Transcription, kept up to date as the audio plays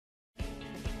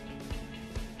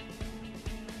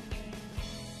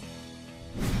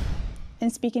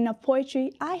And speaking of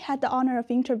poetry, I had the honor of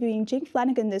interviewing Jean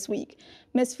Flanagan this week.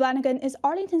 Ms. Flanagan is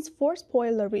Arlington's fourth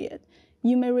Poet Laureate.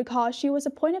 You may recall she was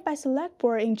appointed by Select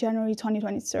Board in January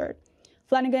 2023.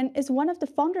 Flanagan is one of the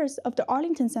founders of the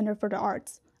Arlington Center for the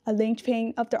Arts, a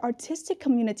linchpin of the artistic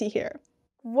community here.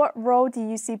 What role do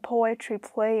you see poetry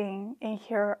playing in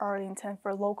here at Arlington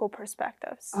for local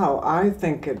perspectives? Oh, I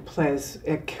think it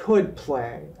could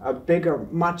play a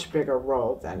much bigger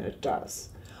role than it does.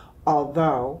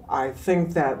 Although I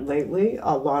think that lately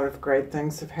a lot of great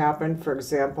things have happened. For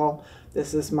example,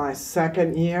 this is my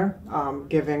second year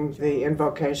giving the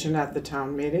invocation at the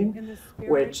town meeting,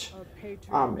 which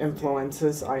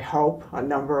influences, I hope, a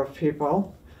number of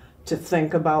people to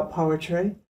think about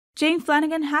poetry. Jean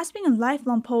Flanagan has been a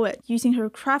lifelong poet, using her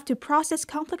craft to process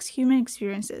complex human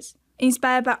experiences.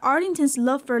 Inspired by Arlington's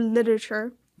love for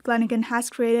literature, Flanagan has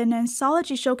created an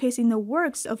anthology showcasing the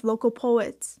works of local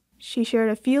poets. She shared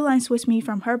a few lines with me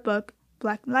from her book,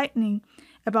 Black Lightning,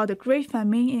 about the Great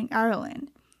Famine in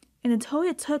Ireland, and the toll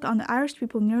it took on the Irish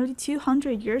people nearly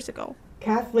 200 years ago.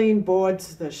 Kathleen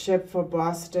boards the ship for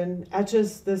Boston,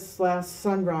 etches this last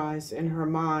sunrise in her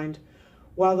mind,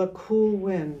 while the cool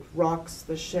wind rocks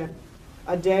the ship.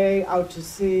 A day out to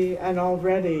sea, and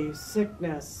already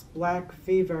sickness, black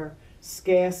fever,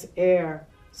 scarce air,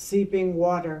 seeping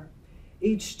water.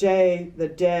 Each day the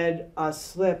dead are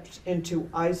slipped into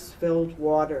ice-filled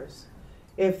waters.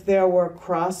 If there were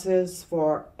crosses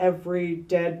for every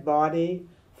dead body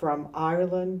from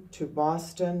Ireland to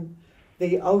Boston,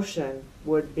 the ocean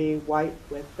would be white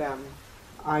with them.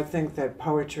 I think that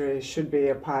poetry should be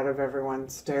a part of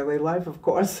everyone's daily life, of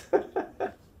course.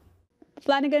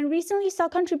 Flanagan recently saw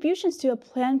contributions to a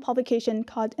planned publication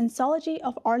called Anthology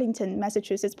of Arlington,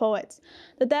 Massachusetts Poets.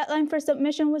 The deadline for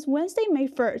submission was Wednesday, May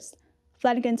 1st.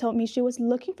 Flanagan told me she was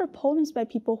looking for poems by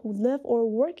people who live or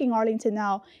work in Arlington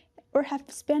now or have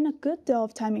spent a good deal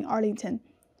of time in Arlington.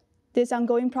 This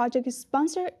ongoing project is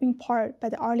sponsored in part by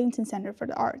the Arlington Center for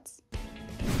the Arts.